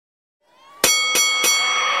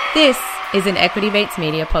This is an Equity Mates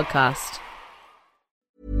Media podcast.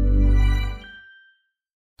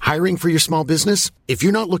 Hiring for your small business? If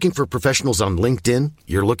you're not looking for professionals on LinkedIn,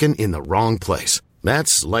 you're looking in the wrong place.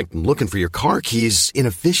 That's like looking for your car keys in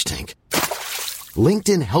a fish tank.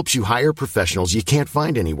 LinkedIn helps you hire professionals you can't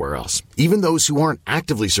find anywhere else, even those who aren't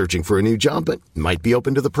actively searching for a new job but might be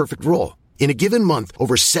open to the perfect role. In a given month,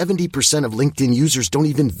 over 70% of LinkedIn users don't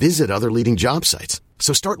even visit other leading job sites.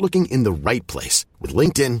 So start looking in the right place. With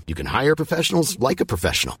LinkedIn, you can hire professionals like a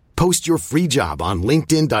professional. Post your free job on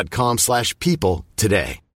linkedin.com/people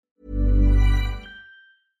today.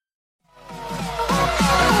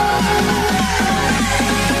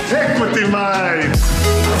 Equity Mates.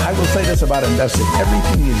 I will say this about investing.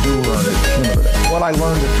 Everything you do learn is cumulative. What I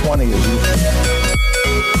learned at 20 is useful.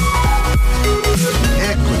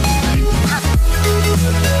 Equity.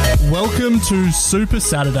 Welcome to Super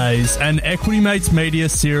Saturdays, an Equity Mates Media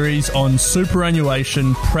series on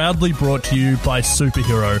superannuation, proudly brought to you by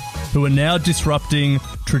Superhero, who are now disrupting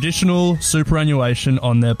traditional superannuation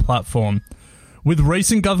on their platform. With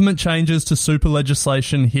recent government changes to super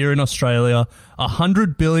legislation here in Australia,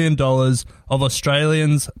 $100 billion of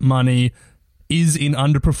Australians' money is in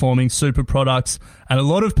underperforming super products, and a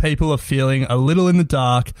lot of people are feeling a little in the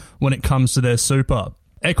dark when it comes to their super.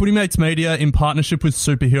 Equity Mates Media, in partnership with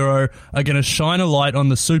Superhero, are going to shine a light on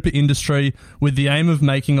the super industry with the aim of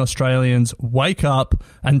making Australians wake up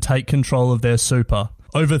and take control of their super.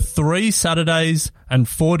 Over 3 Saturdays and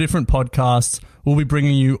 4 different podcasts, we'll be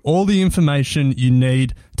bringing you all the information you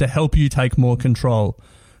need to help you take more control.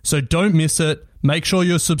 So don't miss it. Make sure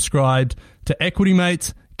you're subscribed to Equity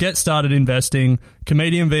Mates, Get Started Investing,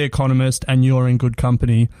 Comedian v Economist, and You're in Good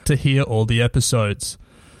Company to hear all the episodes.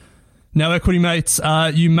 Now, Equity Mates,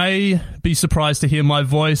 you may be surprised to hear my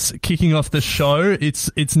voice kicking off the show.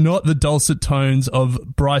 It's not the dulcet tones of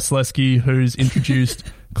Bryce Lesky, who's introduced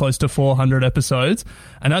close to 400 episodes,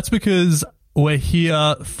 and that's because we're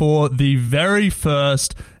here for the very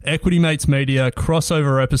first Equity Mates Media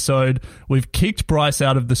crossover episode. We've kicked Bryce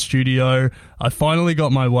out of the studio. I finally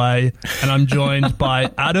got my way, and I'm joined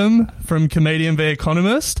by Adam from Comedian v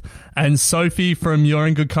Economist and Sophie from You're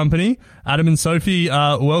in Good Company. Adam and Sophie,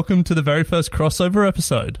 welcome to the very first crossover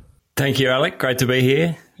episode. Thank you, Alec. Great to be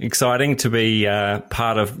here. Exciting to be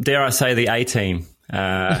part of, dare I say, the A-team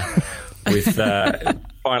with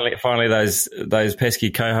finally those pesky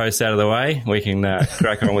co-hosts out of the way. We can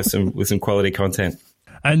crack on with some quality content.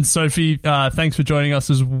 And Sophie, thanks for joining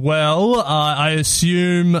us as well. I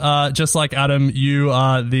assume, just like Adam, you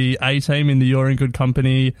are the A-team in the You're in Good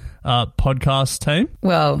Company podcast team?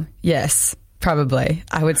 Well, yes, probably.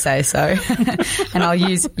 I would say so. And I'll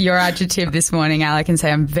use your adjective this morning, Alec, and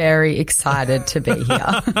say I'm very excited to be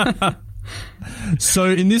here. So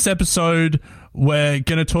in this episode, we're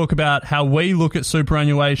going to talk about how we look at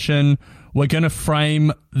superannuation. We're going to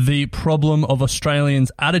frame the problem of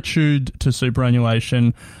Australians' attitude to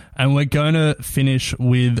superannuation, and we're going to finish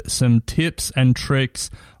with some tips and tricks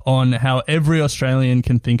on how every Australian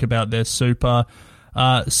can think about their super.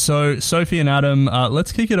 So, Sophie and Adam,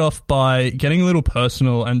 let's kick it off by getting a little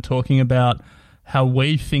personal and talking about how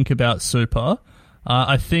we think about super.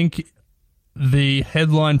 I think the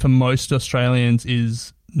headline for most Australians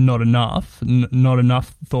is not enough. Not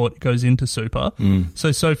enough thought goes into super.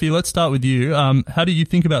 So, Sophie, let's start with you. How do you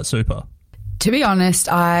think about super? To be honest,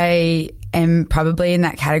 I am probably in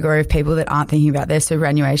that category of people that aren't thinking about their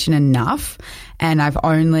superannuation enough, and I've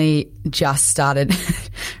only just started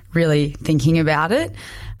really thinking about it.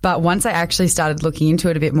 But once I actually started looking into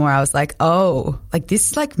it a bit more, I was like, oh, like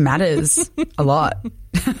this like matters a lot.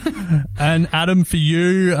 And Adam, for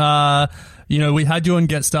you, we had you on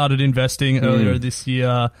Get Started Investing earlier this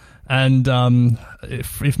year, and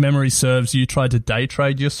if memory serves, you tried to day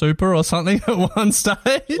trade your super or something at one stage.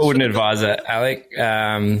 I wouldn't advise it, Alec.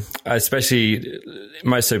 Especially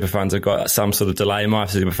most super funds have got some sort of delay. My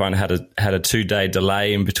super fund had a 2-day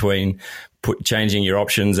delay in between changing your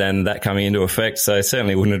options and that coming into effect. So I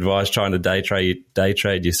certainly wouldn't advise trying to day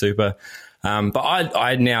trade your super. But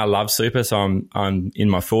I now love super, so I'm in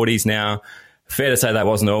my 40s now. Fair to say that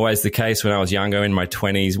wasn't always the case when I was younger. In my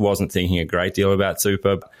 20s, wasn't thinking a great deal about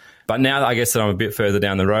super. But now that I guess that I'm a bit further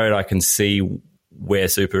down the road, I can see where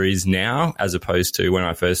super is now as opposed to when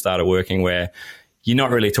I first started working, where you're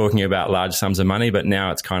not really talking about large sums of money, but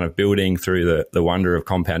now it's kind of building through the wonder of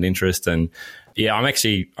compound interest. And yeah, I'm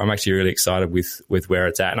actually really excited with where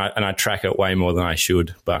it's at, and I track it way more than I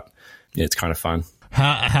should. But yeah, it's kind of fun.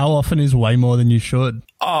 How often is way more than you should?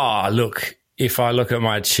 Oh, look. If I look at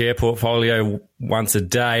my share portfolio once a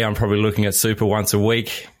day, I'm probably looking at super once a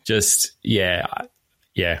week. Just, yeah,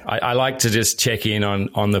 I like to just check in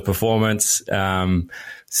on the performance,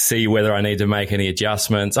 see whether I need to make any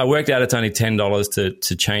adjustments. I worked out it's only $10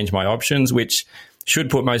 to change my options, which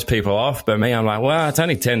should put most people off. But me, I'm like, well, it's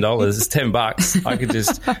only $10. It's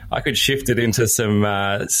 $10. I could shift it into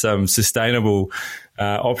some sustainable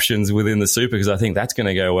options within the super, because I think that's going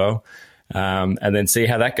to go well. And then see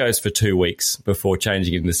how that goes for 2 weeks before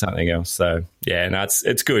changing it into something else. So yeah, no,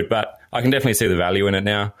 it's good, but I can definitely see the value in it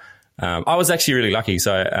now. I was actually really lucky.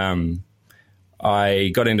 So I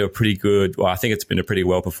got into a pretty good, I think it's been a pretty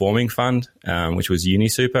well-performing fund, which was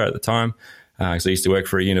UniSuper at the time. So I used to work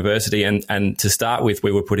for a university. And to start with,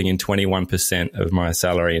 we were putting in 21% of my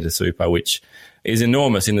salary into super, which is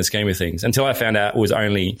enormous in the scheme of things, until I found out it was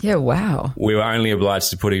only... Yeah, wow. We were only obliged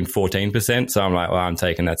to put in 14%. So I'm like, well, I'm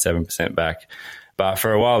taking that 7% back. But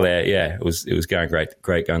for a while there, yeah, it was going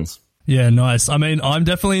great guns. Yeah, nice. I mean, I'm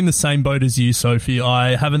definitely in the same boat as you, Sophie.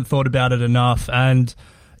 I haven't thought about it enough. And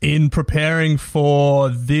in preparing for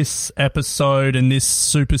this episode and this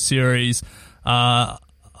super series, I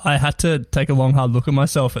had to take a long, hard look at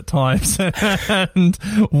myself at times and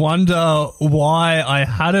wonder why I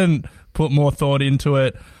hadn't put more thought into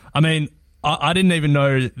it. I mean, I didn't even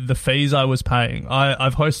know the fees I was paying.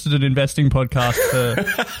 I've hosted an investing podcast for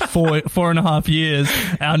 4.5 years.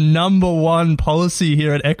 Our number one policy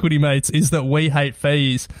here at Equity Mates is that we hate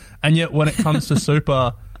fees. And yet when it comes to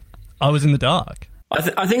super, I was in the dark.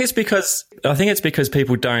 I think it's because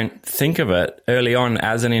people don't think of it early on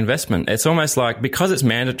as an investment. It's almost like, because it's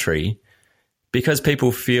mandatory, because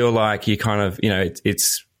people feel like you kind of,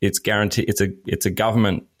 it's guaranteed, it's a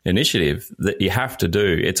government initiative that you have to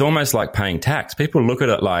do. It's almost like paying tax. People look at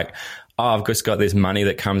it like, oh, I've just got this money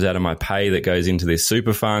that comes out of my pay that goes into this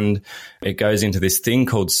super fund. It goes into this thing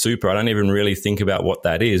called super. I don't even really think about what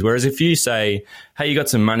that is. Whereas if you say, hey, you got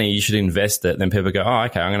some money, you should invest it, then people go, oh,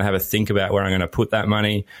 okay, I'm going to have a think about where I'm going to put that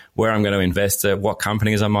money, where I'm going to invest it, what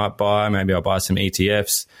companies I might buy. Maybe I'll buy some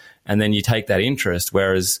ETFs. And then you take that interest.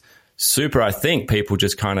 Whereas super, I think people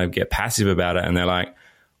just kind of get passive about it and they're like,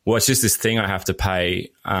 well, it's just this thing I have to pay.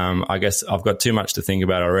 I guess I've got too much to think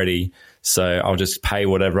about already, so I'll just pay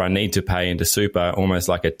whatever I need to pay into super, almost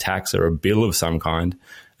like a tax or a bill of some kind,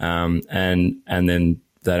 and then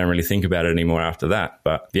they don't really think about it anymore after that.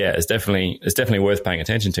 But yeah, it's definitely worth paying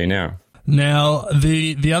attention to now. Now,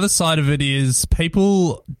 the other side of it is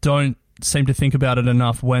people don't seem to think about it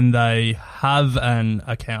enough when they have an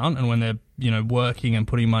account and when they're working and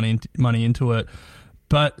putting money into it.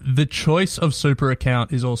 But the choice of super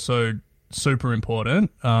account is also super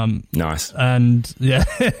important. Nice. And yeah,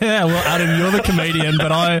 well, Adam, you're the comedian,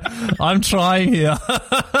 but I'm trying here.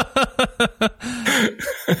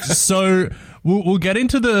 So we'll get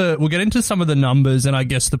into some of the numbers and I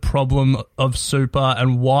guess the problem of super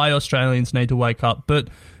and why Australians need to wake up. But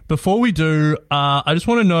before we do, I just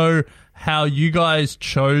want to know how you guys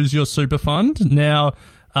chose your super fund. Now,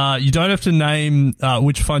 you don't have to name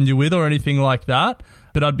which fund you're with or anything like that.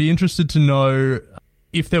 But I'd be interested to know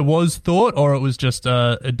if there was thought or it was just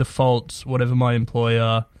a default, whatever my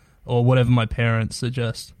employer or whatever my parents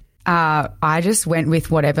suggest. I just went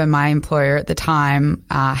with whatever my employer at the time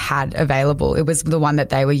had available. It was the one that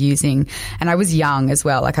they were using. And I was young as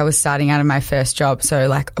well. Like I was starting out of my first job. So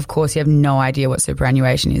like, of course, you have no idea what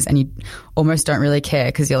superannuation is and you almost don't really care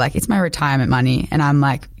because you're like, it's my retirement money. And I'm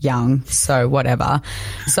like young, so whatever.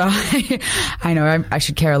 So I know I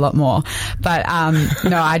should care a lot more. But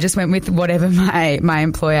no, I just went with whatever my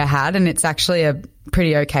employer had. And it's actually a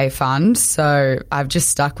pretty okay fund. So I've just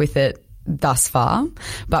stuck with it thus far,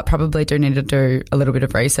 but probably do need to do a little bit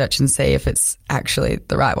of research and see if it's actually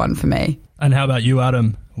the right one for me. And how about you,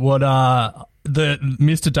 Adam? What the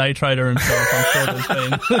Mr. Day Trader himself, I'm sure there's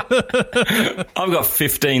been. I've got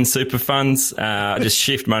 15 super funds. I just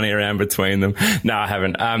shift money around between them. No, I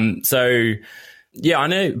haven't. So yeah, I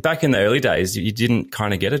know back in the early days, you didn't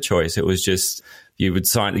kind of get a choice. It was just you would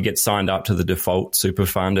get signed up to the default super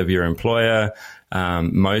fund of your employer.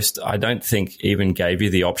 Most, I don't think, even gave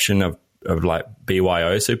you the option of like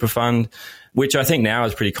BYO super fund, which I think now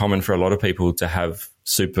is pretty common for a lot of people to have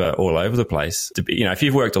super all over the place. To be, if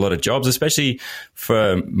you've worked a lot of jobs, especially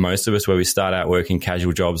for most of us where we start out working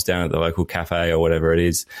casual jobs down at the local cafe or whatever it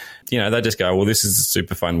is, they just go, well, this is a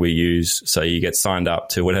super fund we use. So you get signed up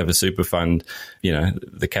to whatever super fund,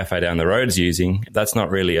 the cafe down the road is using. That's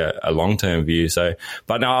not really a long-term view. So,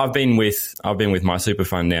 but no, I've been with my super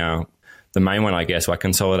fund now. The main one, I guess, I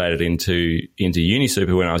consolidated into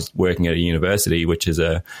UniSuper when I was working at a university, which is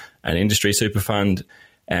an industry super fund.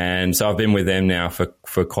 And so I've been with them now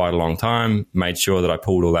for quite a long time, made sure that I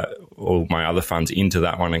pulled all my other funds into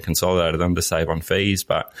that one and consolidated them to save on fees.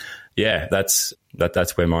 But yeah, that's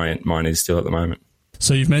where mine is still at the moment.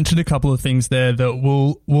 So you've mentioned a couple of things there that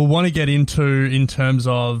we'll want to get into in terms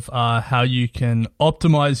of how you can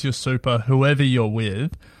optimize your super, whoever you're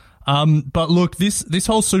with. But look, this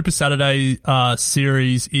whole Super Saturday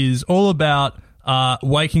series is all about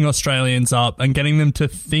waking Australians up and getting them to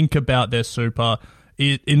think about their super.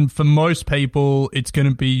 For most people, it's going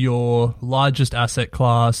to be your largest asset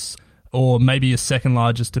class, or maybe your second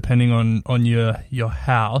largest, depending on your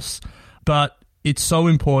house. But it's so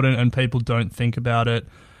important and people don't think about it.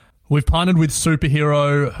 We've partnered with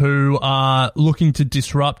Superhero, who are looking to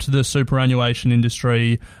disrupt the superannuation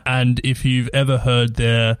industry. And if you've ever heard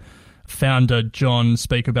their founder, John,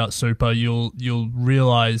 speak about super, you'll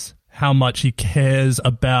realise how much he cares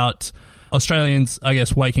about Australians, I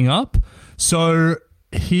guess, waking up. So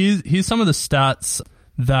here's some of the stats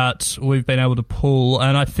that we've been able to pull.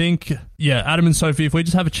 And I think, Adam and Sophie, if we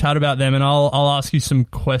just have a chat about them, and I'll ask you some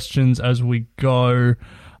questions as we go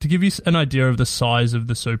to give you an idea of the size of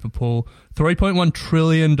the super pool. $3.1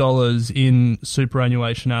 trillion in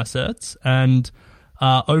superannuation assets. And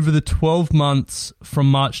over the 12 months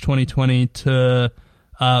from March 2020 to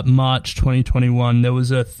March 2021, there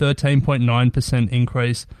was a 13.9%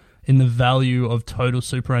 increase in the value of total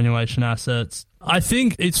superannuation assets. I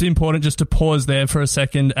think it's important just to pause there for a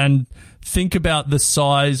second and think about the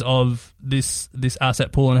size of this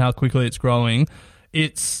asset pool and how quickly it's growing.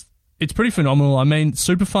 It's pretty phenomenal. I mean,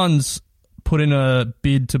 super funds put in a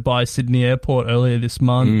bid to buy Sydney Airport earlier this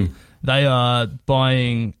month. They are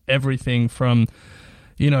buying everything from,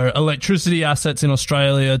 electricity assets in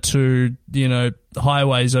Australia to,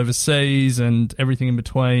 highways overseas and everything in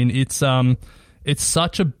between. It's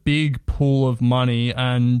such a big pool of money,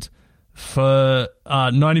 and for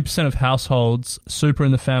 90% of households, super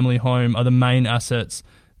in the family home are the main assets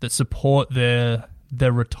that support their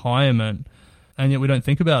retirement, and yet we don't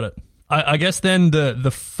think about it. I guess then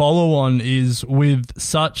the follow-on is, with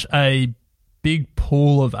such a big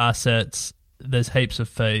pool of assets, there's heaps of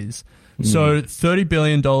fees. So $30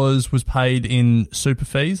 billion was paid in super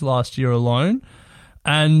fees last year alone,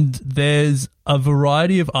 and there's a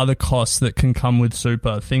variety of other costs that can come with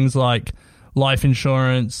super, things like life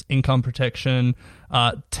insurance, income protection,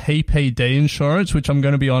 TPD insurance, which I'm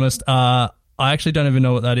going to be honest, I actually don't even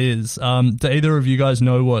know what that is. Do either of you guys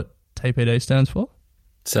know what TPD stands for?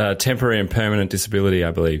 It's temporary and permanent disability,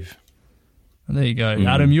 I believe. There you go.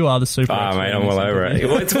 Adam, you are the super expert. Mate, I'm all over it.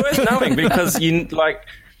 Well, it's worth knowing because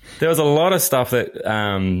there was a lot of stuff that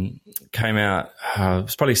came out, it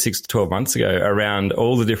was probably 6 to 12 months ago, around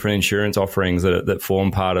all the different insurance offerings that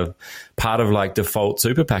form part of like default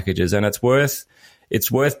super packages. And it's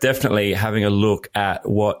worth definitely having a look at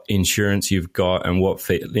what insurance you've got and what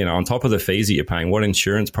on top of the fees that you're paying, what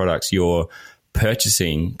insurance products you're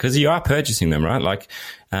purchasing, because you are purchasing them, right? Like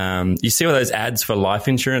you see all those ads for life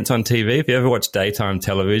insurance on TV. If you ever watch daytime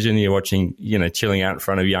television, you're watching, chilling out in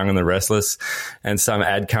front of Young and the Restless, and some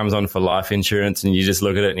ad comes on for life insurance, and you just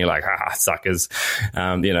look at it and you're like, suckers,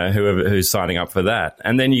 who's signing up for that.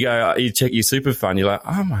 And then you go, you check your super fund, you're like,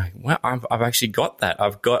 oh my, well, I've actually got that.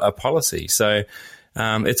 I've got a policy. So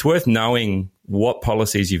it's worth knowing what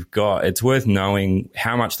policies you've got. It's worth knowing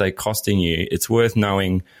how much they're costing you. It's worth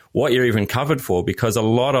knowing what you're even covered for, because a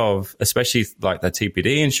lot of, especially like the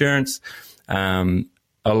TPD insurance, a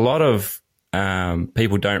lot of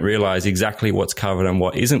people don't realize exactly what's covered and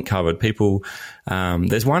what isn't covered. People,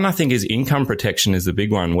 there's one I think is income protection is the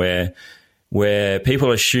big one, where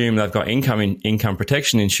people assume they've got income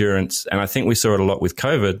protection insurance, and I think we saw it a lot with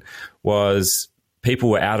COVID. Was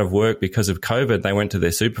people were out of work because of COVID. They went to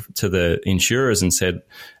the insurers and said,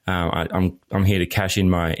 I'm here to cash in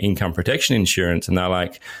my income protection insurance. And they're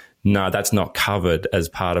like, no, that's not covered as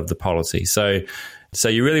part of the policy. So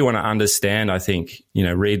you really want to understand, I think,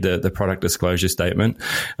 read the product disclosure statement,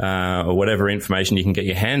 or whatever information you can get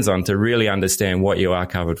your hands on to really understand what you are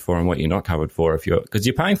covered for and what you're not covered for, because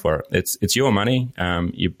you're paying for it. It's your money.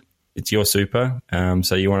 It's your super.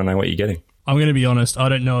 So you want to know what you're getting. I'm going to be honest. I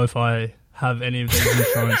don't know if I have any of these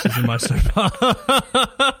insurances in my super.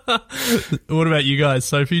 What about you guys?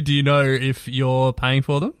 Sophie, do you know if you're paying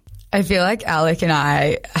for them? I feel like Alec and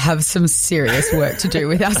I have some serious work to do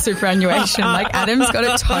with our superannuation. Like, Adam's got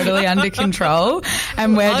it totally under control,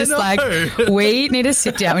 and we're just like, we need to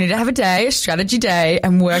sit down. We need to have a strategy day,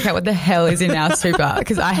 and work out what the hell is in our super.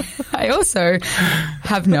 Because I also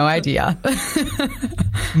have no idea.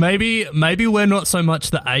 Maybe we're not so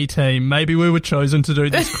much the A team. Maybe we were chosen to do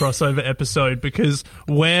this crossover episode because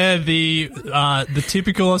we're the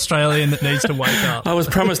typical Australian that needs to wake up. I was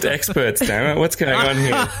promised experts, damn it. What's going on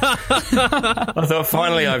here? I thought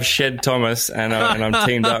finally I've shed Thomas and I'm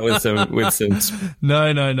teamed up with some.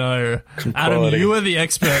 No. Adam, you were the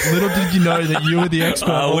expert. Little did you know that you were the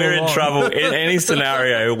expert. We're in trouble. In any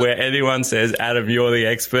scenario where anyone says, Adam, you're the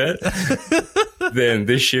expert, then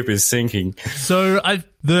this ship is sinking. So I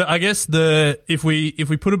guess if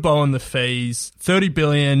we put a bow on the fees, 30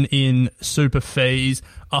 billion in super fees,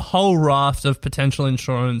 a whole raft of potential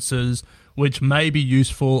insurances which may be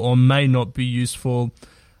useful or may not be useful.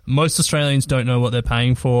 Most Australians don't know what they're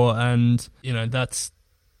paying for, and that's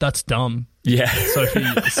dumb. Yeah. Sophie,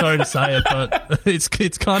 sorry to say it, but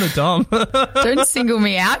it's kind of dumb. Don't single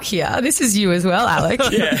me out here. This is you as well, Alec.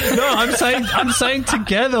 Yeah. No, I'm saying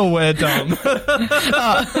together we're dumb.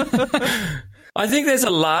 I think there's a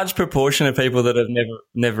large proportion of people that have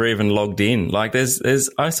never even logged in. Like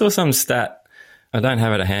I saw some stat, I don't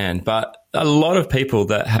have it at hand, but a lot of people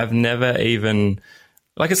that have never even,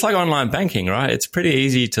 like it's like online banking, right? It's pretty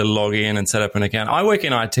easy to log in and set up an account. I work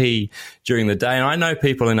in IT during the day and I know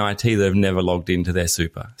people in IT that have never logged into their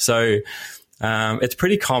super. So it's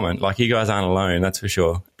pretty common. Like you guys aren't alone, that's for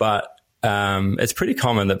sure. But it's pretty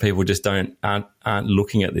common that people just aren't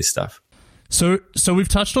looking at this stuff. So we've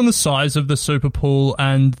touched on the size of the super pool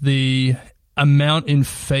and the amount in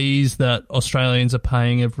fees that Australians are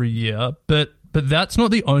paying every year, but that's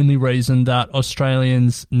not the only reason that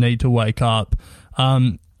Australians need to wake up.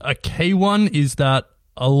 A key one is that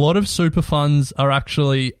a lot of super funds are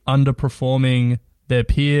actually underperforming their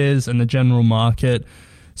peers and the general market.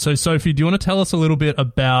 So, Sophie, do you want to tell us a little bit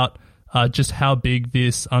about just how big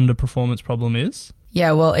this underperformance problem is?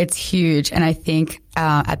 Yeah, well, it's huge. And I think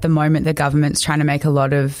at the moment the government's trying to make a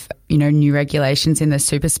lot of, new regulations in the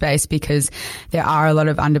super space because there are a lot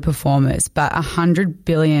of underperformers. But 100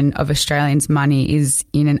 billion of Australians' money is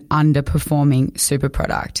in an underperforming super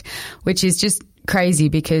product, which is just crazy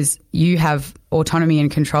because you have autonomy and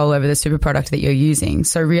control over the super product that you're using.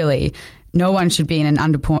 So really, no one should be in an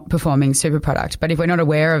underperforming super product. But if we're not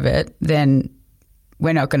aware of it, then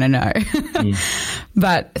we're not going to know.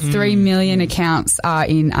 But 3 million accounts are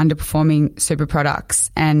in underperforming super products,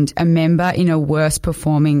 and a member in a worse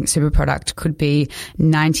performing super product could be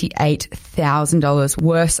 $98,000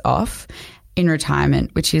 worse off in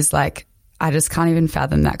retirement, which is like, I just can't even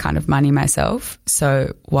fathom that kind of money myself.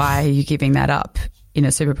 So why are you giving that up in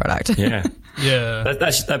a super product? Yeah. Yeah.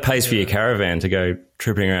 That pays for your caravan to go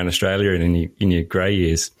tripping around Australia in your grey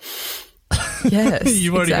years. Yes.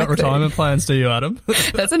 You've already got retirement plans, do you, Adam?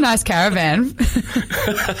 That's a nice caravan.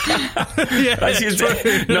 Yeah,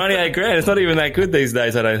 98 grand. It's not even that good these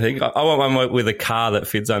days, I don't think. I want one with a car that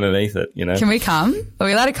fits underneath it, Can we come? Are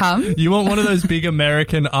we allowed to come? You want one of those big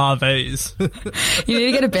American RVs. You need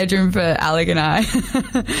to get a bedroom for Alec and I.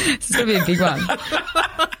 This is going to be a big one.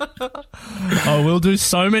 Oh, we'll do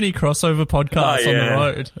so many crossover podcasts on the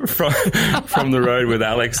road. From the road with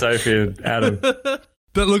Alex, Sophie and Adam.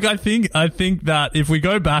 But look, I think that if we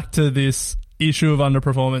go back to this issue of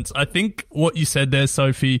underperformance, I think what you said there,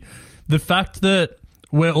 Sophie, the fact that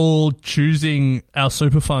we're all choosing our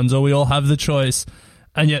super funds or we all have the choice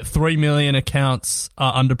and yet 3 million accounts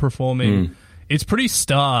are underperforming, it's pretty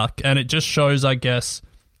stark, and it just shows, I guess,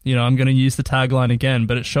 I'm going to use the tagline again,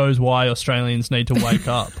 but it shows why Australians need to wake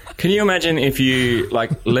up. Can you imagine if you,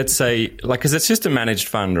 let's say, because it's just a managed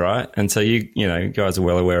fund, right? And so you guys are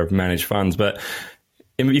well aware of managed funds, but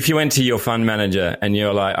if you went to your fund manager and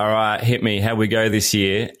you're like, all right, hit me, how'd we go this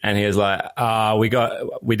year? And he was like, we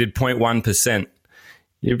did 0.1%.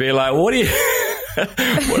 You'd be like, what am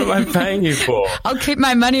I paying you for? I'll keep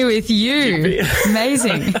my money with you.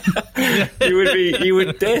 Amazing. You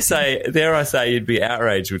would dare I say, you'd be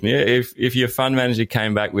outraged, wouldn't you? If your fund manager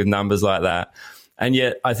came back with numbers like that. And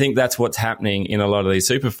yet I think that's what's happening in a lot of these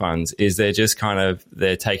super funds is they're just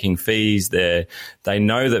they're taking fees. They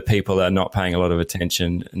know that people are not paying a lot of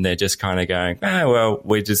attention, and they're just kind of going,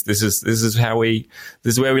 this is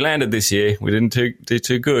where we landed this year. We didn't do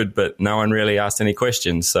too good, but no one really asked any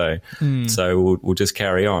questions. So we'll just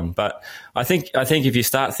carry on. But I think if you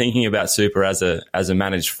start thinking about super as a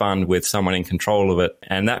managed fund with someone in control of it,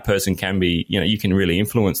 and that person can be, you can really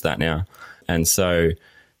influence that now. And so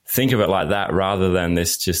think of it like that rather than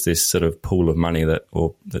this sort of pool of money that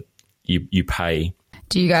you pay.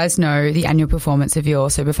 Do you guys know the annual performance of your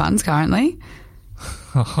super funds currently?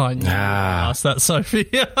 I never asked that, Sophie.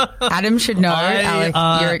 Adam should know. Alec,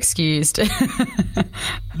 you're excused.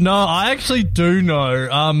 No, I actually do know.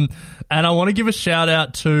 And I want to give a shout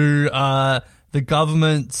out to the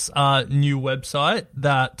government's new website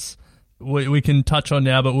that we can touch on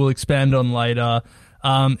now, but we'll expand on later.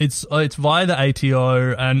 It's via the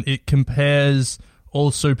ATO, and it compares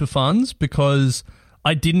all super funds, because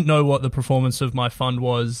I didn't know what the performance of my fund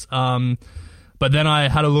was. But then I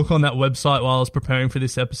had a look on that website while I was preparing for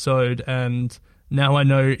this episode, and now I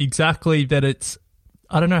know exactly that it's,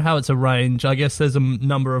 I don't know how it's a range. I guess there's a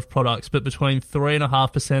number of products, but between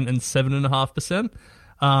 3.5% and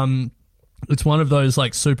 7.5%. It's one of those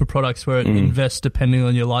like super products where it invests depending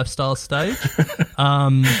on your lifestyle stage.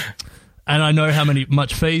 And I know how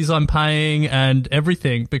much fees I'm paying and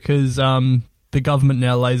everything, because the government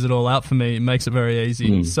now lays it all out for me. It makes it very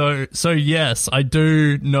easy. So yes, I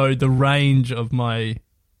do know the range of my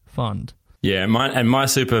fund. Yeah, my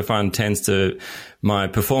super fund my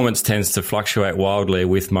performance tends to fluctuate wildly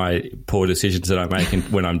with my poor decisions that I make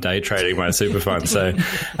when I'm day trading my super fund. So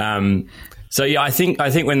yeah, I think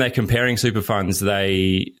when they're comparing super funds,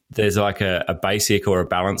 there's like a basic or a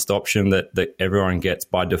balanced option that everyone gets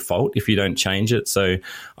by default if you don't change it. So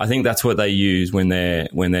I think that's what they use when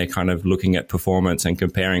they're kind of looking at performance and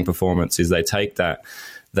comparing performance, is they take that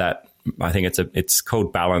I think it's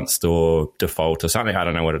called balanced or default or something. I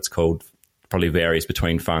don't know what it's called. Probably varies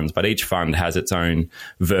between funds, but each fund has its own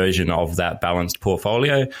version of that balanced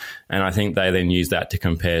portfolio, and I think they then use that to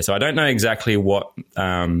compare. So I don't know exactly what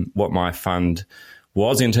my fund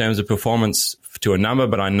was in terms of performance to a number,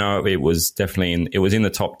 but I know it was definitely it was in the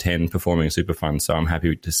top 10 performing super funds, so I'm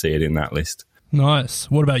happy to see it in that list. Nice.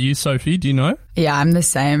 What about you, Sophie? Do you know? Yeah, I'm the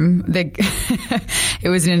same. It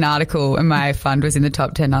was in an article and my fund was in the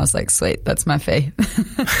top 10. I was like, sweet, that's my fee.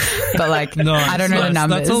 But like, nice, I don't know the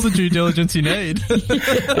numbers. That's all the due diligence you need.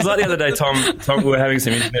 It was like the other day, Tom, we were having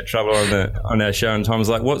some internet trouble on our show, and Tom was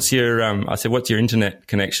like, what's your, I said, what's your internet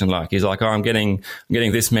connection like? He's like, I'm getting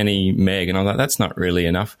this many meg. And I was like, that's not really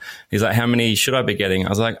enough. He's like, how many should I be getting? I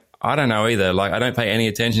was like, I don't know either. Like, I don't pay any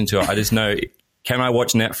attention to it. I just know, can I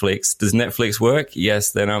watch Netflix? Does Netflix work?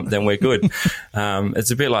 Yes, then we're good. It's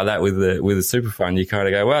a bit like that with the super fund. You kind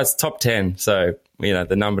of go, well, it's top 10, so you know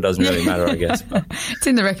the number doesn't really matter, I guess. But, it's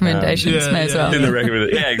in the recommendations, may as well. In the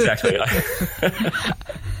recommendation, yeah, exactly.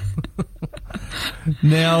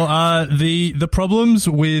 Now, the problems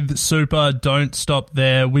with super don't stop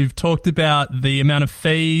there. We've talked about the amount of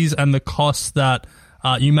fees and the costs that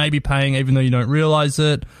you may be paying, even though you don't realize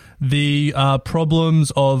it. The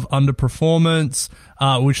problems of underperformance,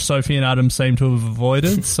 which Sophie and Adam seem to have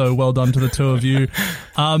avoided. So well done to the two of you.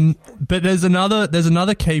 But there's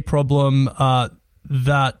another key problem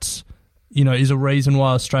that is a reason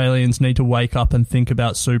why Australians need to wake up and think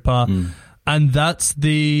about super. And that's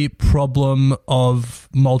the problem of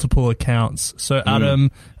multiple accounts. So, Adam,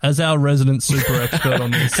 as our resident super expert on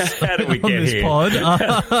this, how did we get here? Pod,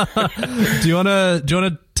 do you want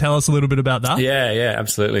to tell us a little bit about that? Yeah,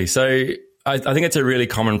 absolutely. So, I think it's a really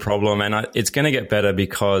common problem, and it's going to get better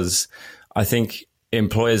because I think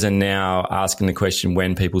employers are now asking the question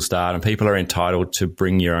when people start, and people are entitled to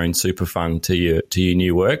bring your own super fund to your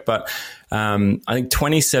new work, but I think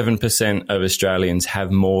 27% of Australians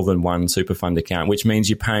have more than one super fund account, which means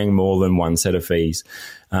you're paying more than one set of fees.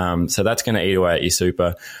 So that's going to eat away at your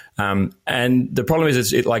super. And the problem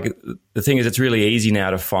is, it's really easy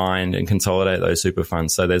now to find and consolidate those super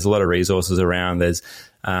funds. So there's a lot of resources around. There's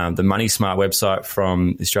the Money Smart website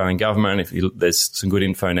from the Australian government. There's some good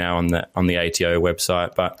info now on the ATO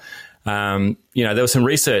website, but there was some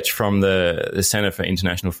research from the Centre for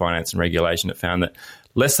International Finance and Regulation that found that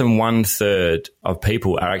less than 1/3 of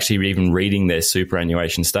people are actually even reading their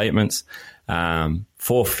superannuation statements.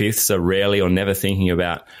 4/5 are rarely or never thinking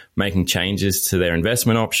about making changes to their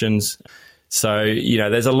investment options. So,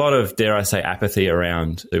 there's a lot of, dare I say, apathy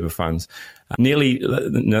around super funds.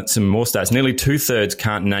 Some more stats, nearly 2/3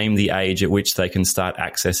 can't name the age at which they can start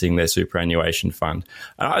accessing their superannuation fund.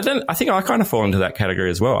 I think I kind of fall into that category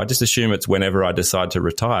as well. I just assume it's whenever I decide to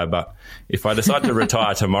retire. But if I decide to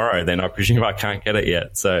retire tomorrow, then I presume I can't get it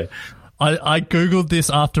yet. So I Googled this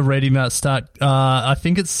after reading that stat. I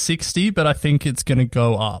think it's 60, but I think it's going to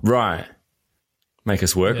go up. Right. Make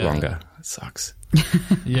us work longer. It sucks.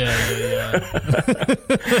 Yeah.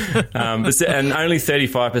 And only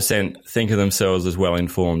 35% think of themselves as well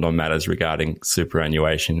informed on matters regarding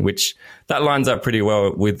superannuation, which that lines up pretty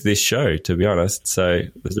well with this show, to be honest. So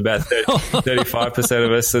there's about 35%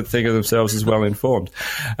 of us that think of themselves as well informed.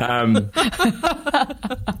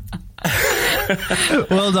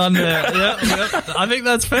 Well done there. Yep. I think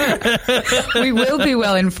that's fair. We will be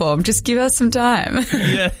well informed. Just give us some time.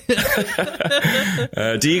 Yeah.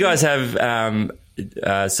 Do you guys have,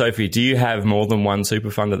 Sophie, do you have more than one super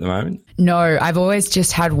fund at the moment? No, I've always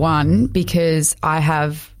just had one because I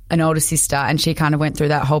have an older sister, and she kind of went through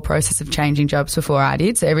that whole process of changing jobs before I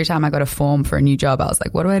did. So every time I got a form for a new job, I was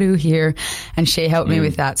like, what do I do here? And she helped me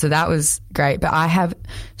with that. So that was great. But I have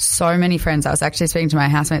so many friends. I was actually speaking to my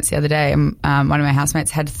housemates the other day, and one of my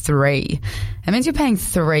housemates had 3. That means you're paying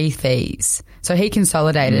 3 fees. So he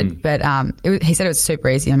consolidated, but he said it was super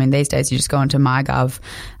easy. I mean, these days you just go onto MyGov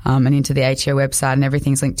and into the ATO website, and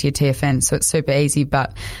everything's linked to your TFN. So it's super easy.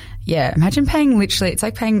 But yeah, imagine paying it's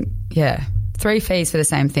like paying, 3 fees for the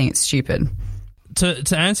same thing. It's stupid.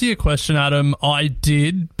 To answer your question, Adam, I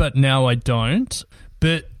did, but now I don't.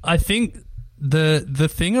 But I think the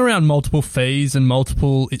thing around multiple fees and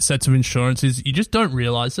multiple sets of insurance is you just don't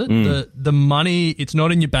realise it. The money, it's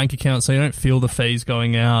not in your bank account, so you don't feel the fees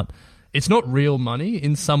going out. It's not real money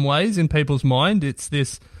in some ways in people's mind. It's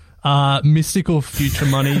this mystical future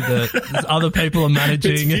money that other people are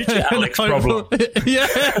managing. It's future Alex problem. Yeah.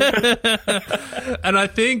 And I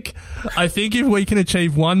think if we can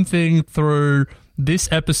achieve one thing through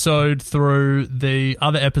this episode, through the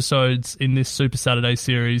other episodes in this Super Saturday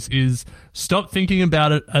series, is stop thinking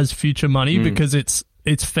about it as future money, because it's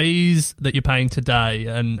fees that you're paying today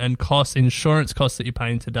and costs, insurance costs that you're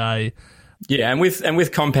paying today. Yeah, and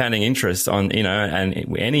with compounding interest on,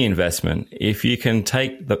 and any investment, if you can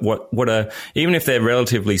take even if they're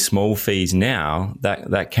relatively small fees now,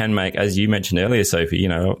 that can make, as you mentioned earlier, Sophie,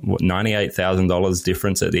 $98,000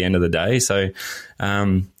 difference at the end of the day. So,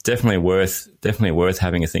 definitely worth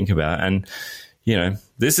having a think about. And,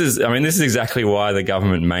 this is exactly why the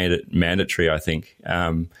government made it mandatory, I think,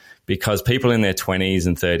 because people in their 20s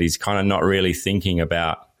and 30s kind of not really thinking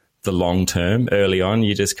about the long term early on.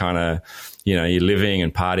 You just kind of, you're living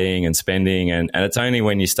and partying and spending. And it's only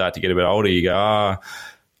when you start to get a bit older, you go,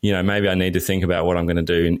 maybe I need to think about what I'm going to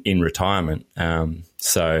do in retirement.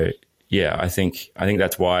 So yeah, I think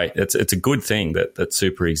that's why it's a good thing that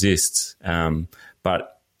super exists.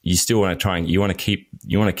 But you still want to you want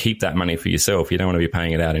to keep that money for yourself. You don't want to be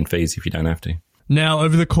paying it out in fees if you don't have to. Now,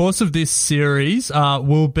 over the course of this series,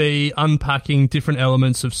 we'll be unpacking different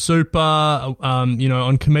elements of super.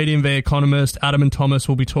 On Comedian v Economist, Adam and Thomas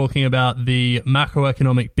will be talking about the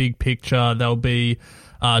macroeconomic big picture. They'll be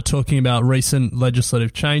talking about recent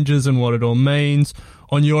legislative changes and what it all means.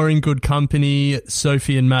 On You're in Good Company,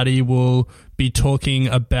 Sophie and Maddie will be talking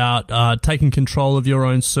about taking control of your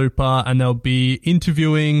own super, and they'll be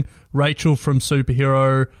interviewing Rachel from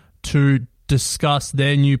Superhero to discuss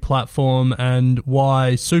their new platform and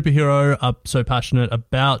why Superhero are so passionate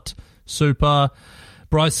about super.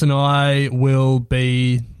 Bryce and I will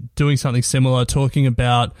be doing something similar, talking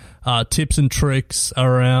about tips and tricks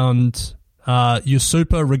around your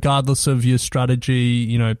super, regardless of your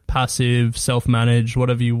strategy, passive, self-managed,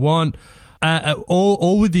 whatever you want,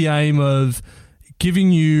 all with the aim of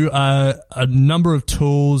giving you a number of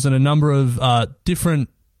tools and a number of different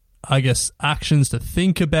actions to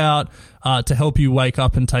think about to help you wake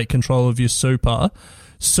up and take control of your super.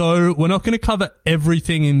 So we're not going to cover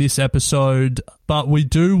everything in this episode, but we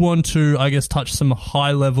do want to, touch some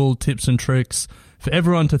high-level tips and tricks for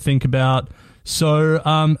everyone to think about. So,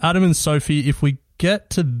 Adam and Sophie, if we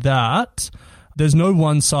get to that, there's no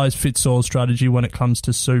one-size-fits-all strategy when it comes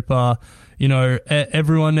to super.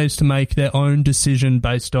 Everyone needs to make their own decision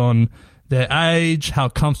based on their age, how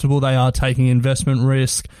comfortable they are taking investment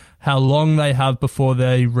risk, how long they have before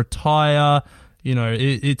they retire.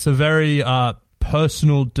 It's a very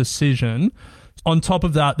personal decision. On top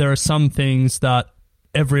of that, there are some things that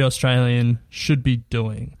every Australian should be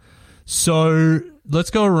doing. So let's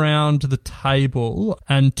go around the table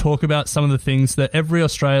and talk about some of the things that every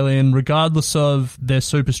Australian, regardless of their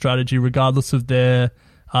super strategy, regardless of their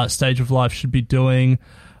stage of life, should be doing.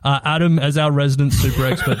 Adam, as our resident super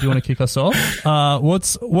expert, do you want to kick us off?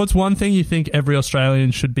 What's one thing you think every Australian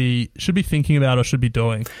should be thinking about or should be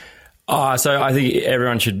doing? So I think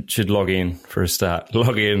everyone should log in for a start.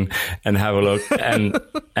 Log in and have a look and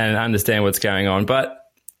understand what's going on. But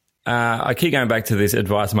I keep going back to this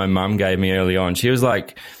advice my mum gave me early on. She was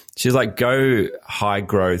like, go high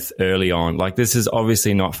growth early on. Like, this is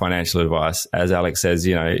obviously not financial advice. As Alex says,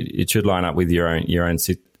 it should line up with your own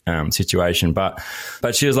situation. But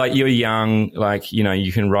she was like, you're young,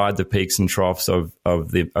 you can ride the peaks and troughs of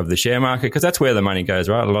the share market, because that's where the money goes,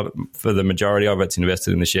 right? For the majority of it's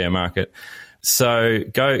invested in the share market. So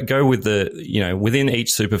go with within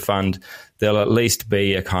each super fund, there'll at least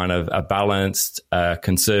be a kind of a balanced,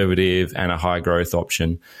 conservative and a high growth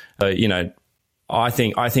option. I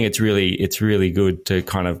think it's really good to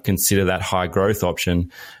kind of consider that high growth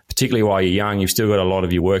option, particularly while you're young. You've still got a lot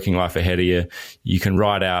of your working life ahead of you. You can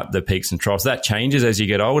ride out the peaks and troughs. That changes as you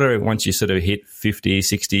get older. Once you sort of hit 50,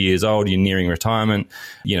 60 years old, you're nearing retirement.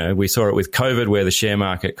 You know, we saw it with COVID where the share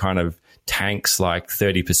market kind of tanks like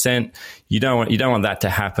 30%. You don't want that to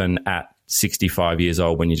happen at 65 years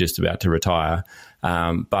old when you're just about to retire.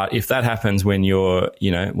 But if that happens when you're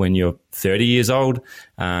 30 years old,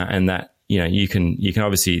 and that, you know, you can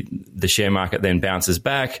obviously, the share market then bounces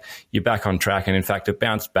back, you're back on track. And in fact, it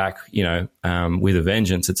bounced back, you know, with a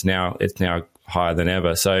vengeance. It's now higher than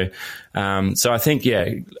ever. So I think,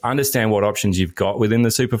 understand what options you've got within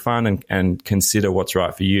the super fund and consider what's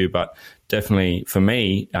right for you. But definitely for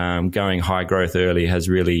me, going high growth early has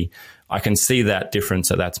really, I can see that difference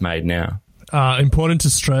that's made now. Important to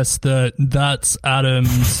stress that that's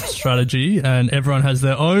Adam's strategy, and everyone has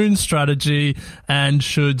their own strategy and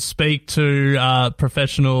should speak to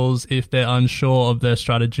professionals if they're unsure of their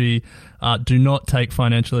strategy. Do not take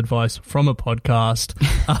financial advice from a podcast.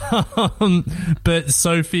 But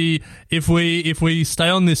Sophie, if we stay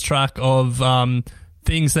on this track of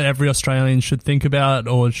things that every Australian should think about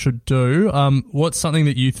or should do, what's something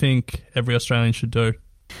that you think every Australian should do?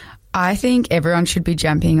 I think everyone should be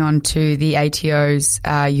jumping onto the ATO's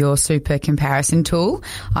Your Super comparison tool.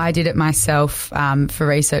 I did it myself for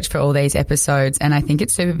research for all these episodes, and I think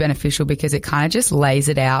it's super beneficial because it kind of just lays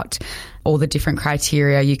it out, all the different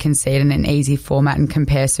criteria. You can see it in an easy format and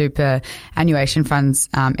compare superannuation funds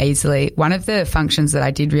easily. One of the functions that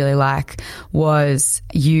I did really like was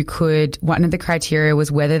one of the criteria was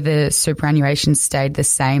whether the superannuation stayed the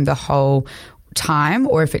same the whole time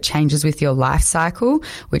or if it changes with your life cycle,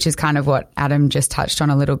 which is kind of what Adam just touched on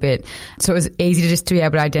a little bit. So it was easy to be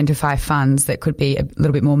able to identify funds that could be a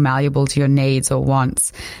little bit more malleable to your needs or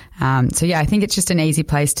wants. I think it's just an easy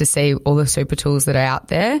place to see all the super tools that are out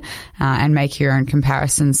there and make your own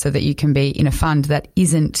comparisons so that you can be in a fund that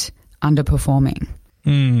isn't underperforming.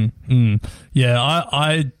 Yeah,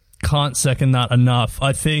 I can't second that enough.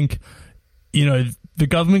 I think, you know, the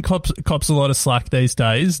government cops a lot of slack these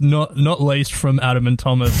days, not least from Adam and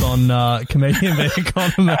Thomas on Comedian The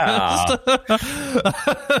Economist.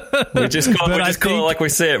 We just call it like we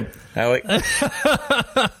see it, Alec.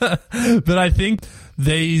 But I think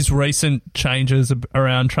these recent changes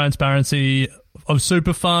around transparency of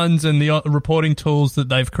super funds and the reporting tools that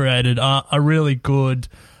they've created are really good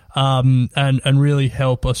and really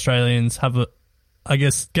help Australians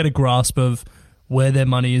get a grasp of where their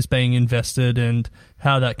money is being invested and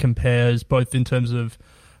how that compares both in terms of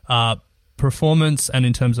performance and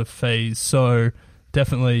in terms of fees. So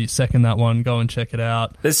definitely second that one. Go and check it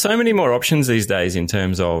out. There's so many more options these days in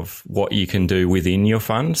terms of what you can do within your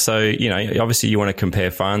fund. So, you know, obviously you want to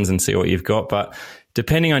compare funds and see what you've got, but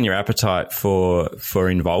depending on your appetite for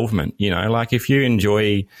involvement, you know, like if you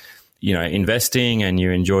enjoy, you know, investing and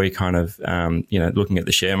you enjoy kind of, looking at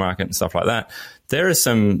the share market and stuff like that, there's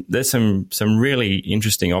some really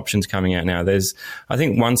interesting options coming out now. I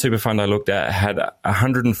think one super fund I looked at had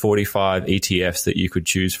 145 ETFs that you could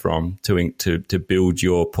choose from to build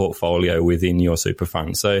your portfolio within your super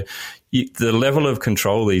fund. So the level of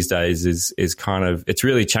control these days is kind of, it's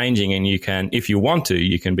really changing, and you can, if you want to,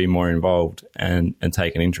 you can be more involved and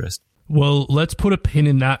take an interest. Well, let's put a pin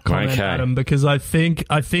in that comment, okay, Adam, because I think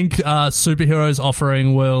Superhero's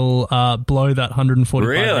offering will blow that 145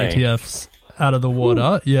 really? ETFs out of the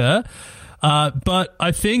water. Ooh. Yeah. But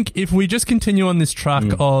I think if we just continue on this track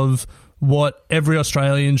of what every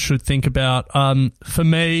Australian should think about, for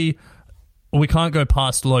me, we can't go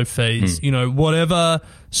past low fees. You know, whatever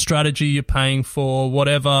strategy you're paying for,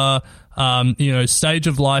 whatever stage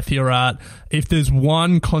of life you're at, if there's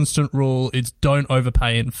one constant rule, it's don't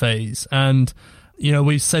overpay in fees. And, you know,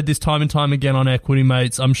 we've said this time and time again on Equity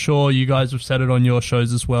Mates. I'm sure you guys have said it on your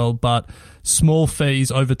shows as well, but small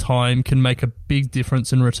fees over time can make a big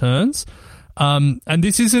difference in returns. And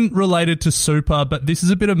this isn't related to super, but this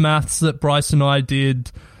is a bit of maths that Bryce and I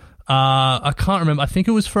did. I can't remember. I think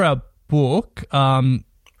it was for our book.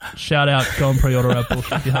 Shout out, go and pre-order our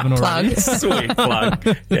book if you haven't already. Sweet plug.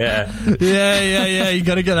 Yeah. Yeah. You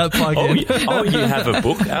got to get that plug in. You have a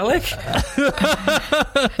book, Alec?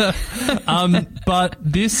 But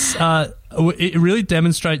this, it really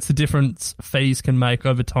demonstrates the difference fees can make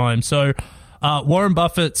over time. So Warren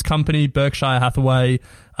Buffett's company, Berkshire Hathaway,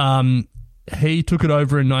 he took it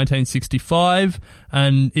over in 1965.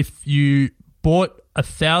 And if you bought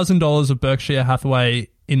 $1,000 of Berkshire Hathaway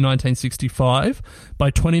in 1965, by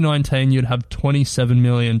 2019 you'd have $27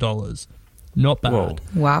 million. Not bad. Whoa.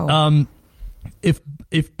 Wow.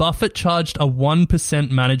 If Buffett charged a 1%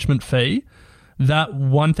 management fee, that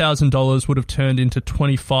 $1,000 would have turned into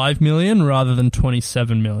 $25 million rather than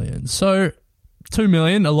 $27 million. So $2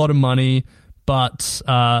 million, a lot of money, but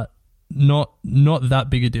not that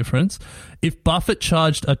big a difference. If Buffett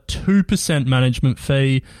charged a 2% management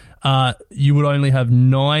fee, you would only have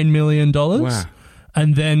 $9 million. Wow.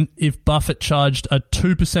 And then if Buffett charged a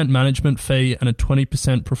 2% management fee and a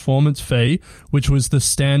 20% performance fee, which was the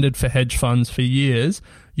standard for hedge funds for years,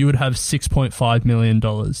 you would have $6.5 million.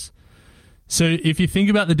 So if you think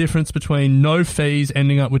about the difference between no fees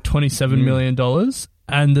ending up with $27 million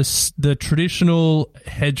and the traditional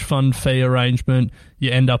hedge fund fee arrangement, you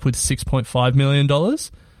end up with $6.5 million,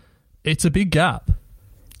 it's a big gap.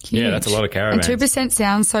 Huge. Yeah, that's a lot of caravans. And 2%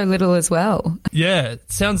 sounds so little as well. Yeah,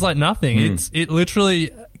 it sounds like nothing. It literally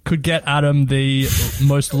could get Adam the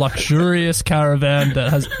most luxurious caravan that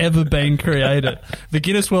has ever been created. The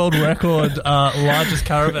Guinness World Record largest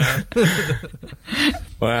caravan.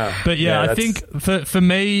 Wow. But yeah, I think for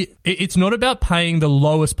me, it's not about paying the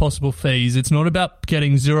lowest possible fees. It's not about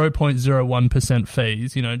getting 0.01%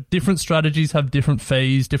 fees. You know, different strategies have different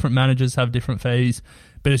fees. Different managers have different fees.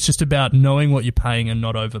 But it's just about knowing what you're paying and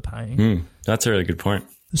not overpaying. That's a really good point.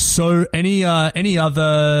 So any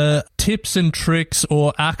other tips and tricks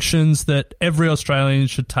or actions that every Australian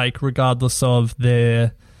should take regardless of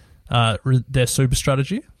their super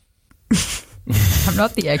strategy? I'm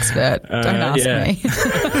not the expert. Don't ask me.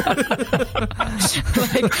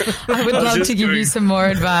 I would love to give you some more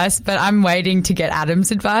advice, but I'm waiting to get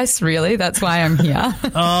Adam's advice, really. That's why I'm here.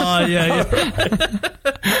 Oh, yeah.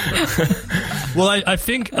 Well, I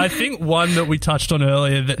think one that we touched on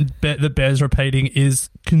earlier that bears repeating is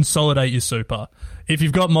consolidate your super. If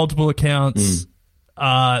you've got multiple accounts,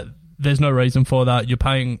 there's no reason for that. You're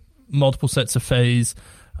paying multiple sets of fees.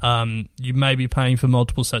 You may be paying for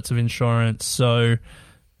multiple sets of insurance, so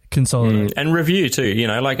consolidate. And review too, you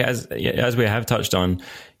know, like as we have touched on,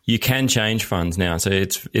 you can change funds now. So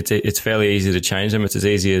it's fairly easy to change them. It's as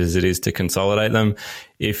easy as it is to consolidate them.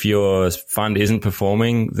 If your fund isn't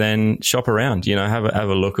performing, then shop around, you know, have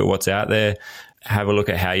a look at what's out there. Have a look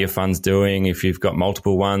at how your fund's doing. If you've got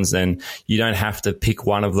multiple ones, then you don't have to pick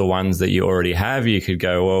one of the ones that you already have. You could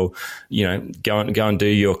go, well, you know, go and do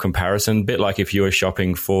your comparison. A bit like if you were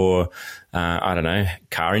shopping for, I don't know,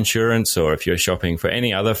 car insurance, or if you're shopping for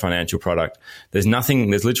any other financial product. There's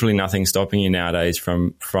literally nothing stopping you nowadays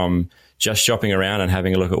from just shopping around and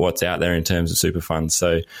having a look at what's out there in terms of super funds.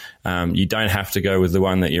 So you don't have to go with the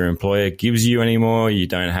one that your employer gives you anymore. You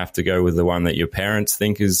don't have to go with the one that your parents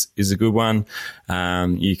think is a good one.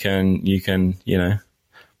 You can you know,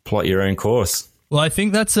 plot your own course. Well, I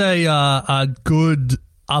think that's a good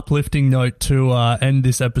uplifting note to end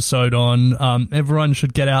this episode on. Everyone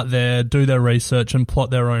should get out there, do their research, and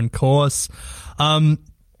plot their own course.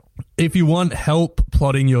 If you want help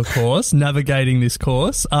plotting your course, navigating this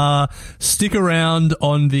course, stick around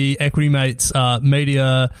on the Equity Mates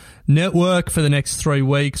Media Network for the next 3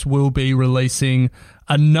 weeks. We'll be releasing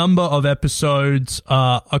a number of episodes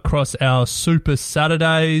across our Super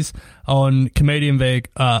Saturdays on Comedian v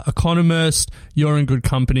Economist, You're in Good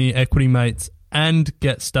Company, Equity Mates, and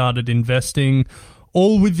Get Started Investing,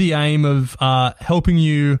 all with the aim of helping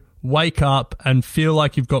you wake up and feel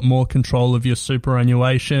like you've got more control of your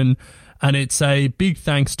superannuation. And it's a big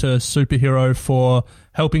thanks to Superhero for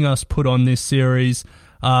helping us put on this series.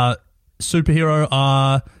 Superhero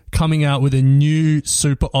are coming out with a new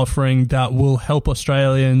super offering that will help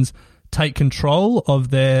Australians take control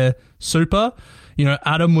of their super. You know,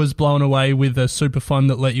 Adam was blown away with a super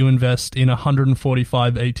fund that let you invest in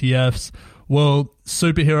 145 ETFs. Well,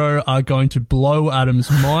 Superhero are going to blow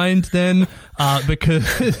Adam's mind then because...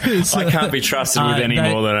 I can't be trusted with any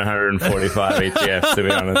more than 145 ETFs, to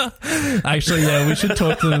be honest. Actually, yeah, we should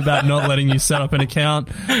talk to them about not letting you set up an account.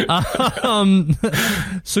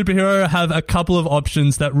 Superhero have a couple of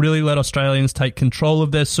options that really let Australians take control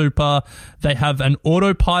of their super. They have an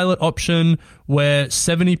autopilot option where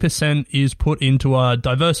 70% is put into a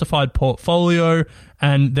diversified portfolio,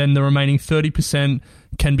 and then the remaining 30%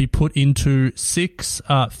 can be put into 6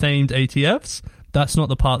 themed ETFs. That's not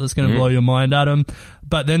the part that's going to blow your mind, Adam.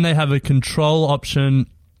 But then they have a control option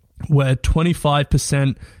where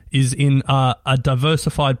 25% is in a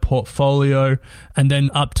diversified portfolio, and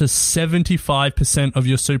then up to 75% of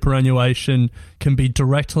your superannuation can be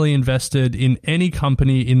directly invested in any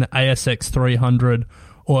company in the ASX 300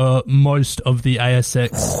 or most of the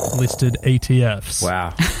ASX listed ETFs.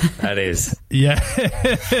 Wow, that is. Yeah.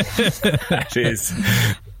 That is.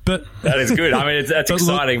 But that is good. I mean, that's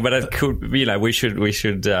exciting, but it could, you know, we should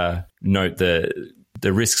note the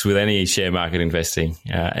risks with any share market investing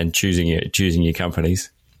and choosing your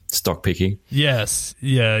companies. stock picking. Yes.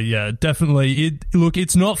 Yeah, definitely.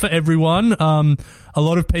 It's not for everyone. A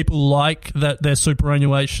lot of people like that their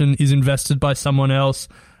superannuation is invested by someone else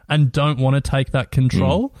and don't want to take that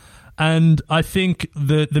control. And I think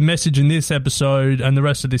the message in this episode and the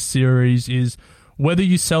rest of this series is whether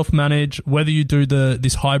you self-manage, whether you do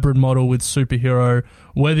this hybrid model with Superhero,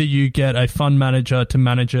 whether you get a fund manager to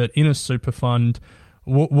manage it in a super fund,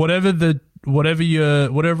 whatever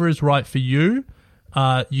is right for you,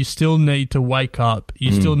 you still need to wake up.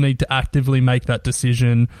 You still need to actively make that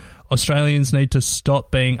decision. Australians need to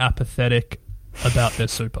stop being apathetic about their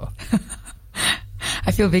super.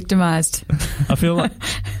 I feel victimised. I feel like,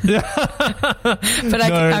 but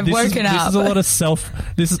I've woken up. This is a lot of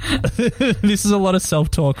this is a lot of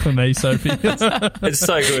self-talk for me, Sophie. It's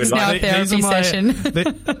so good. It's now a therapy session.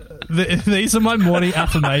 These are my morning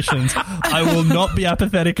affirmations. I will not be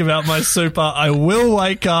apathetic about my super. I will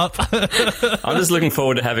wake up. I'm just looking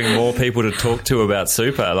forward to having more people to talk to about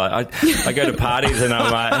super. Like I go to parties and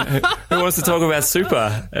I'm like, who wants to talk about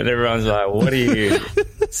super? And everyone's like, what are you?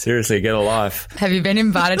 Seriously, get a life. Have you been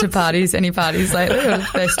invited to parties? Any parties lately? Or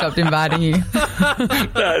have they stopped inviting you?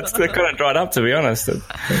 No, they're kind of dried up, to be honest.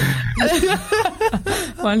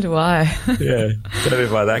 Wonder why. Yeah, gotta be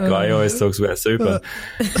by that guy. He always talks about super.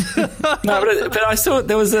 No, but I saw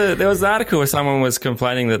there was an article where someone was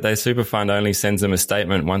complaining that their super fund only sends them a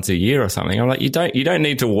statement once a year or something. I'm like, you don't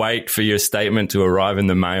need to wait for your statement to arrive in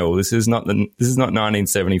the mail. This is not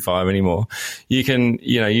 1975 anymore. You can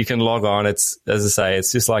log on. It's, as I say,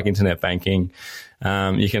 it's just like internet banking.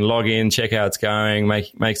 You can log in, check how it's going,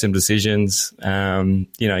 make some decisions,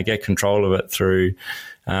 get control of it through.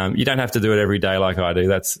 You don't have to do it every day like I do.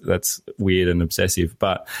 That's weird and obsessive,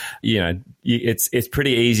 but it's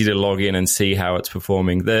pretty easy to log in and see how it's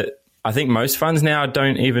performing. I think most funds now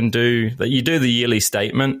don't even do that. You do the yearly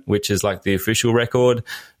statement, which is like the official record,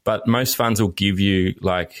 but most funds will give you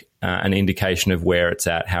like an indication of where it's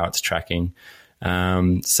at, how it's tracking.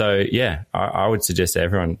 So yeah, I would suggest to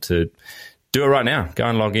everyone to do it right now. Go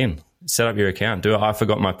and log in. Set up your account. Do it. I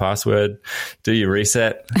forgot my password. Do your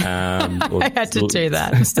reset. I had to do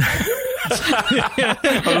that.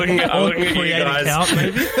 I'm looking at you guys. Account,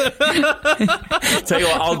 maybe? Tell you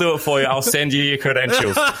what, I'll do it for you. I'll send you your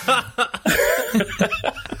credentials.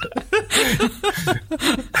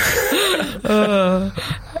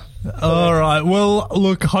 All right. Well,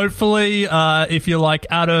 look, hopefully if you're like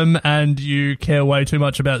Adam and you care way too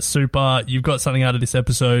much about super, you've got something out of this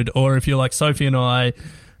episode. Or if you're like Sophie and I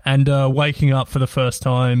and waking up for the first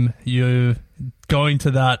time, you're going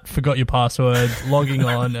to that, forgot your password, logging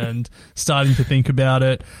on and starting to think about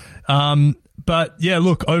it. But yeah,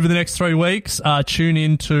 look, over the next 3 weeks, tune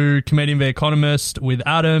in to Comedian v Economist with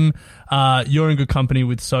Adam. You're in good company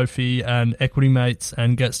with Sophie and Equity Mates,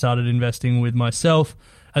 and Get Started Investing with myself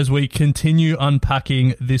as we continue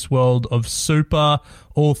unpacking this world of super,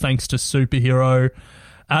 all thanks to Superhero.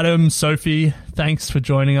 Adam, Sophie, thanks for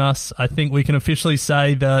joining us. I think we can officially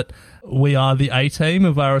say that we are the A-team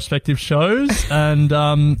of our respective shows,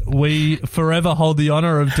 and we forever hold the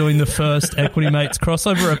honour of doing the first Equity Mates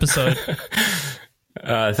crossover episode.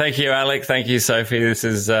 Thank you, Alec. Thank you, Sophie. This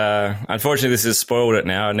is unfortunately this has spoiled it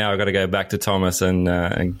now. Now I've got to go back to Thomas and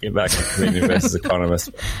get back to Comedian versus Economist.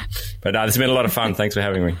 But this has been a lot of fun. Thanks for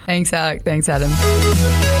having me. Thanks, Alec. Thanks, Adam.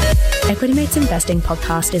 Equity Mates Investing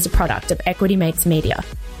Podcast is a product of Equity Mates Media.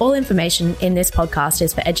 All information in this podcast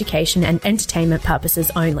is for education and entertainment purposes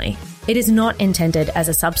only. It is not intended as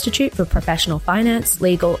a substitute for professional finance,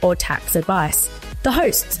 legal, or tax advice. The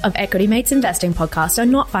hosts of Equity Mates Investing Podcast are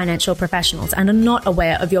not financial professionals and are not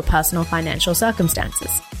aware of your personal financial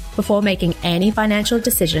circumstances. Before making any financial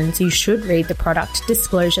decisions, you should read the product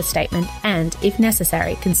disclosure statement and, if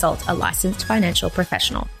necessary, consult a licensed financial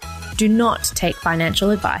professional. Do not take financial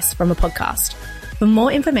advice from a podcast. For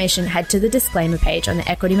more information, head to the disclaimer page on the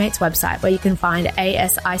Equity Mates website, where you can find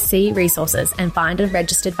ASIC resources and find a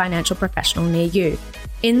registered financial professional near you.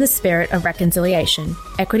 In the spirit of reconciliation,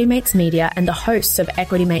 Equity Mates Media and the hosts of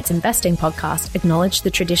Equity Mates Investing Podcast acknowledge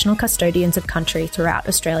the traditional custodians of country throughout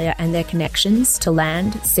Australia and their connections to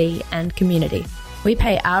land, sea, and community. We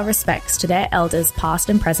pay our respects to their elders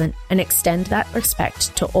past and present and extend that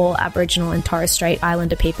respect to all Aboriginal and Torres Strait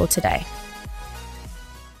Islander people today.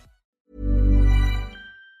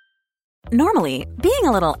 Normally, being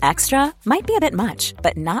a little extra might be a bit much,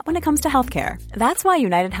 but not when it comes to healthcare. That's why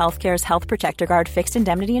United Healthcare's Health Protector Guard fixed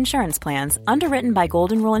indemnity insurance plans, underwritten by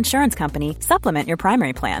Golden Rule Insurance Company, supplement your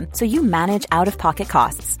primary plan so you manage out-of-pocket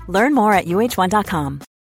costs. Learn more at UH1.com.